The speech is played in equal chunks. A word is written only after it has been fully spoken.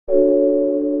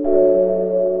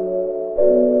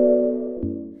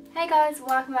guys,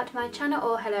 welcome back to my channel,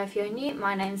 or hello if you're new.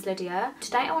 My name's Lydia.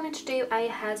 Today I wanted to do a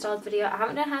hairstyles video. I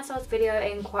haven't done a hairstyles video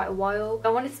in quite a while. I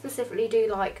wanted to specifically do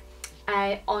like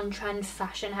a on-trend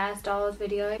fashion hairstyles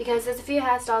video because there's a few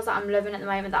hairstyles that I'm loving at the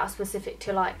moment that are specific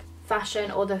to like fashion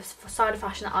or the side of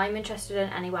fashion that I'm interested in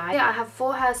anyway. Yeah, I have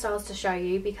 4 hairstyles to show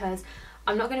you because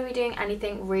I'm not going to be doing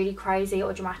anything really crazy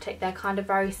or dramatic. They're kind of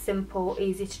very simple,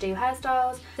 easy to do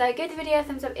hairstyles. So give the video a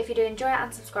thumbs up if you do enjoy it,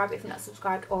 and subscribe if you're not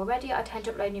subscribed already. I tend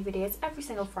to upload new videos every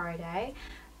single Friday.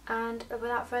 And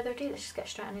without further ado, let's just get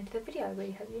straight into the video. I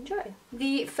really hope you enjoy.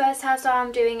 The first hairstyle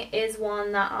I'm doing is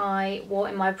one that I wore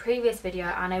in my previous video,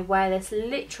 and I wear this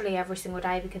literally every single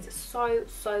day because it's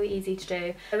so easy to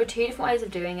do. There are 2 different ways of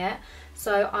doing it.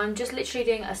 So I'm just literally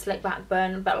doing a slick back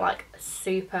bun, but like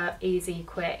super easy,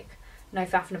 quick. No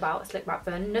faffing about, slick back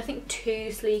bun. Nothing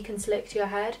too sleek and slick to your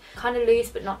head. Kind of loose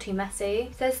but not too messy.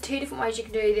 So there's 2 different ways you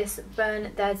can do this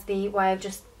bun. There's the way of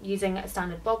just using a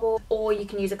standard bobble, or you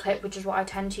can use a clip, which is what I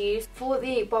tend to use. For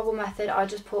the bobble method, I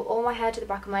just pull all my hair to the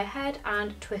back of my head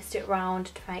and twist it around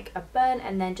to make a bun,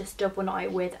 and then just double knot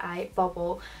it with a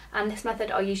bobble. And this method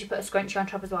I usually put a scrunchie on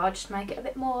top as well, just to make it a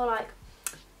bit more like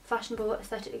fashionable,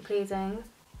 aesthetically pleasing.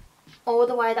 Or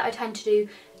the way that I tend to do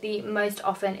the most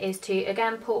often is to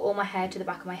again pull all my hair to the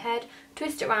back of my head,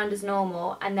 twist it around as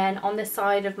normal, and then on the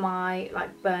side of my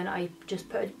like bun I just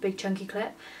put a big chunky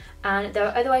clip. And there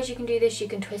are other ways you can do this. You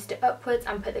can twist it upwards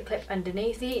and put the clip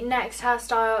underneath. The next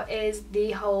hairstyle is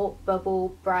the whole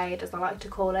bubble braid, as I like to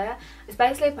call it. It's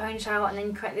basically a ponytail, and then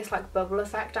you create this like bubble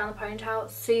effect down the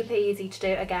ponytail. Super easy to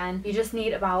do. Again, you just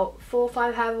need about 4 or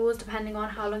 5 hair balls depending on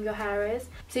how long your hair is.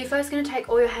 So you're first going to take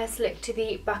all your hair slicked to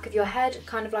the back of your head,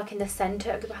 kind of like in the centre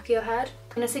of the back of your head.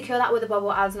 I'm going to secure that with a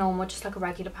bubble as normal, just like a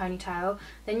regular ponytail.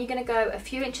 Then you're going to go a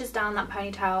few inches down that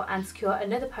ponytail and secure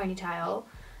another ponytail.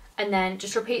 And then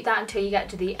just repeat that until you get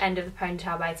to the end of the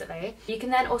ponytail basically. You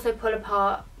can then also pull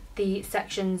apart the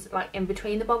sections like in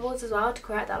between the bubbles as well to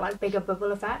create that like bigger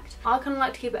bubble effect. I kind of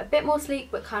like to keep it a bit more sleek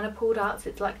but kind of pulled out,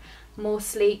 so it's like more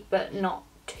sleek but not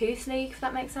too sleek, if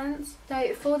that makes sense.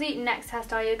 So for the next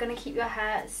hairstyle, you're going to keep your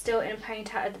hair still in a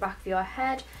ponytail at the back of your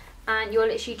head, and you're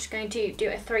literally just going to do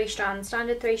a 3-strand,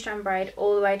 standard 3-strand braid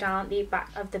all the way down the back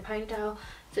of the ponytail.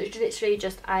 So it's literally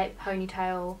just a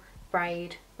ponytail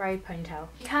braid ponytail.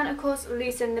 You can of course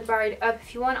loosen the braid up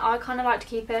if you want. I kind of like to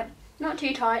keep it not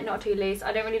too tight, not too loose.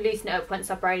 I don't really loosen it up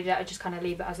once I've braided it, I just kind of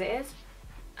leave it as it is.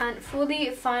 And for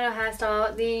the final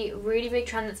hairstyle, the really big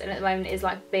trend that's in at the moment is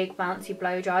like big bouncy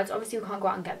blow dries. Obviously we can't go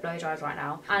out and get blow dries right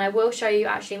now, and I will show you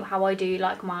actually how I do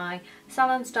like my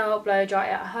salon style blow dry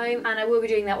at home, and I will be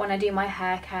doing that when I do my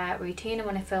hair care routine and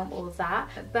when I film all of that.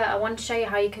 But I wanted to show you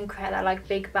how you can create that like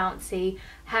big bouncy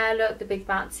hair look, the big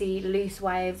bouncy loose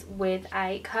waves with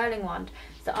a curling wand.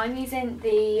 So I'm using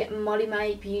the Molly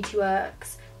May Beauty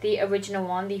Works, the original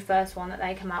one, the first one that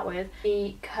they come out with,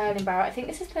 the curling barrel. I think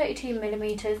this is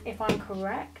 32mm if I'm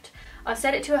correct. I've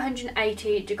set it to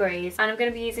 180 degrees, and I'm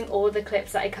going to be using all the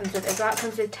clips that it comes with as well. It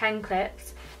comes with 10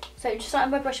 clips. So just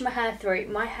starting by brushing my hair through.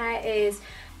 My hair is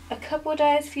a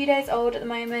few days old at the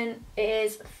moment. It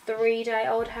is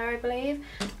 3-day-old hair, I believe.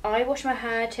 I wash my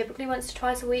hair typically once to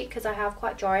twice a week because I have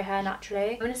quite dry hair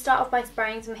naturally. I'm going to start off by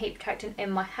spraying some heat protectant in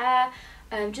my hair,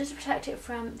 just to protect it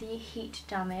from the heat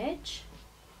damage.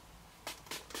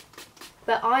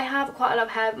 But I have quite a lot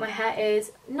of hair. My hair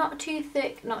is not too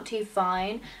thick, not too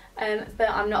fine, but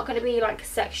I'm not going to be like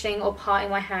sectioning or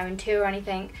parting my hair in 2 or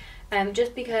anything,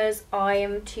 just because I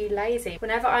am too lazy.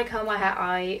 Whenever I curl my hair,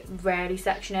 I rarely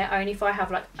section it, only if I have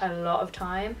like a lot of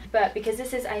time. But because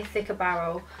this is a thicker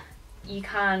barrel, you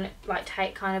can like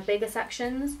take kind of bigger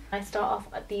sections. I start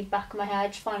off at the back of my hair, I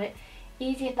just find it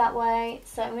easier that way.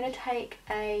 So I'm going to take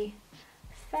a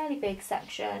fairly big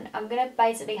section. I'm going to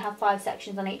basically have 5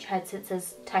 sections on each head since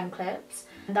there's 10 clips,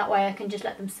 and that way I can just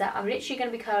let them set. I'm literally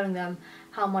going to be curling them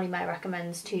how Molly May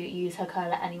recommends to use her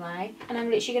curler anyway, and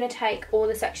I'm literally going to take all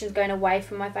the sections going away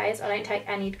from my face. I don't take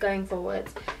any going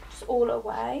forwards, just all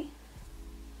away.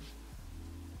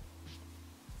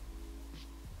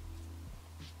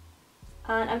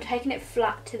 And I'm taking it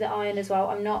flat to the iron as well.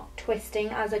 I'm not twisting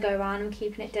as I go around, I'm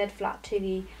keeping it dead flat to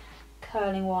the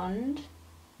curling wand.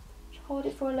 Hold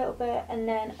it for a little bit, and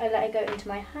then I let it go into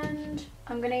my hand.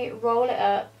 I'm going to roll it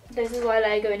up. This is why I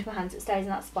let it go into my hand so it stays in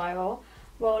that spiral.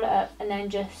 Roll it up and then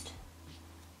just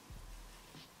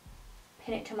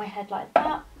pin it to my head like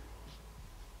that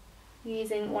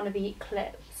using one of the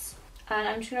clips. And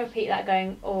I'm just going to repeat that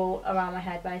going all around my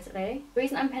head basically. The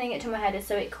reason I'm pinning it to my head is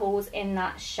so it cools in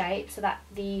that shape, so that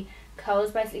the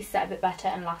curls basically set a bit better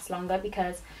and last longer,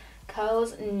 because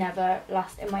curls never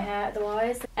last in my hair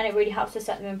otherwise, and it really helps to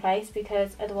set them in place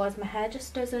because otherwise my hair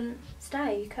just doesn't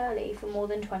stay curly for more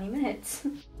than 20 minutes.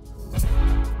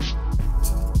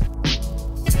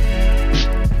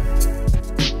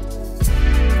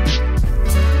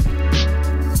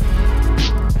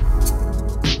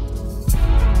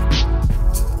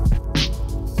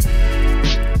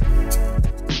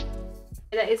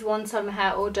 That is one side of my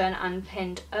hair all done and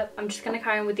pinned up. I'm just going to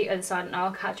carry on with the other side and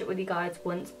I'll catch up with you guys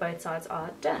once both sides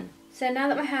are done. So now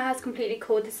that my hair has completely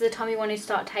cooled, this is the time you want to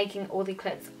start taking all the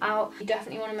clips out. You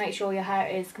definitely want to make sure your hair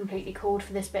is completely cooled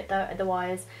for this bit though,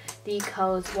 otherwise the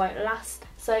curls won't last.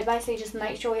 So basically just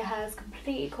make sure your hair is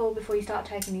completely cool before you start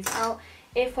taking these out.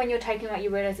 If when you're taking them out you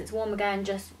realise it's warm again,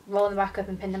 just roll them back up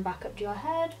and pin them back up to your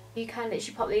head. You can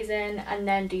literally pop these in and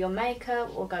then do your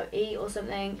makeup or go eat or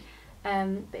something.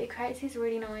 But it creates these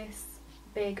really nice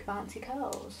big bouncy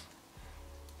curls.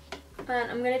 And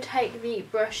I'm going to take the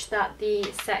brush that the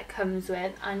set comes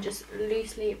with and just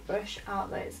loosely brush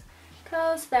out those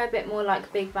curls. They're a bit more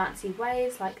like big bouncy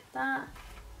waves like that.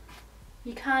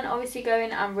 You can obviously go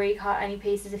in and recut any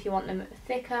pieces if you want them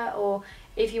thicker, or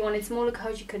if you wanted smaller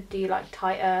curls you could do like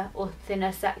tighter or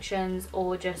thinner sections,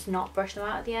 or just not brush them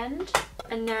out at the end.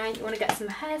 And then you want to get some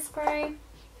hairspray.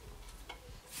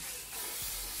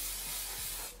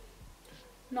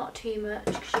 Not too much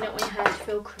because you don't want your hair to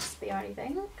feel crispy or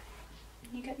anything.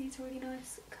 And you get these really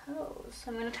nice curls. So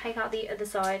I'm going to take out the other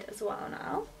side as well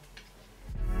now.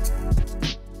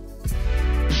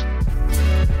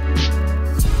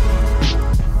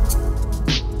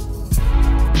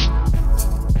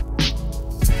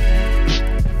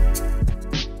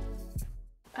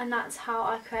 And that's how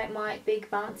I create my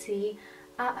big bouncy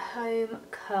at home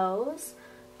curls.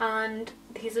 And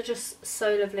these are just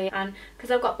so lovely, and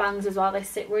because I've got bangs as well, they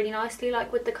sit really nicely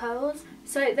like with the curls.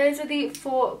 So those are the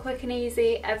 4 quick and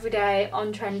easy everyday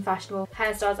on trend fashionable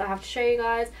hairstyles I have to show you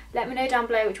guys. Let me know down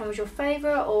below which one was your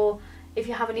favourite, or if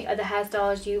you have any other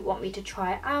hairstyles you want me to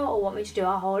try out or want me to do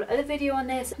a whole other video on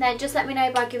this, then just let me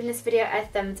know by giving this video a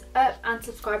thumbs up and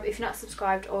subscribe if you're not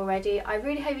subscribed already. I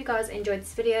really hope you guys enjoyed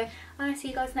this video, and I'll see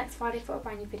you guys next Friday for a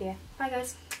brand new video. Bye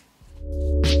guys.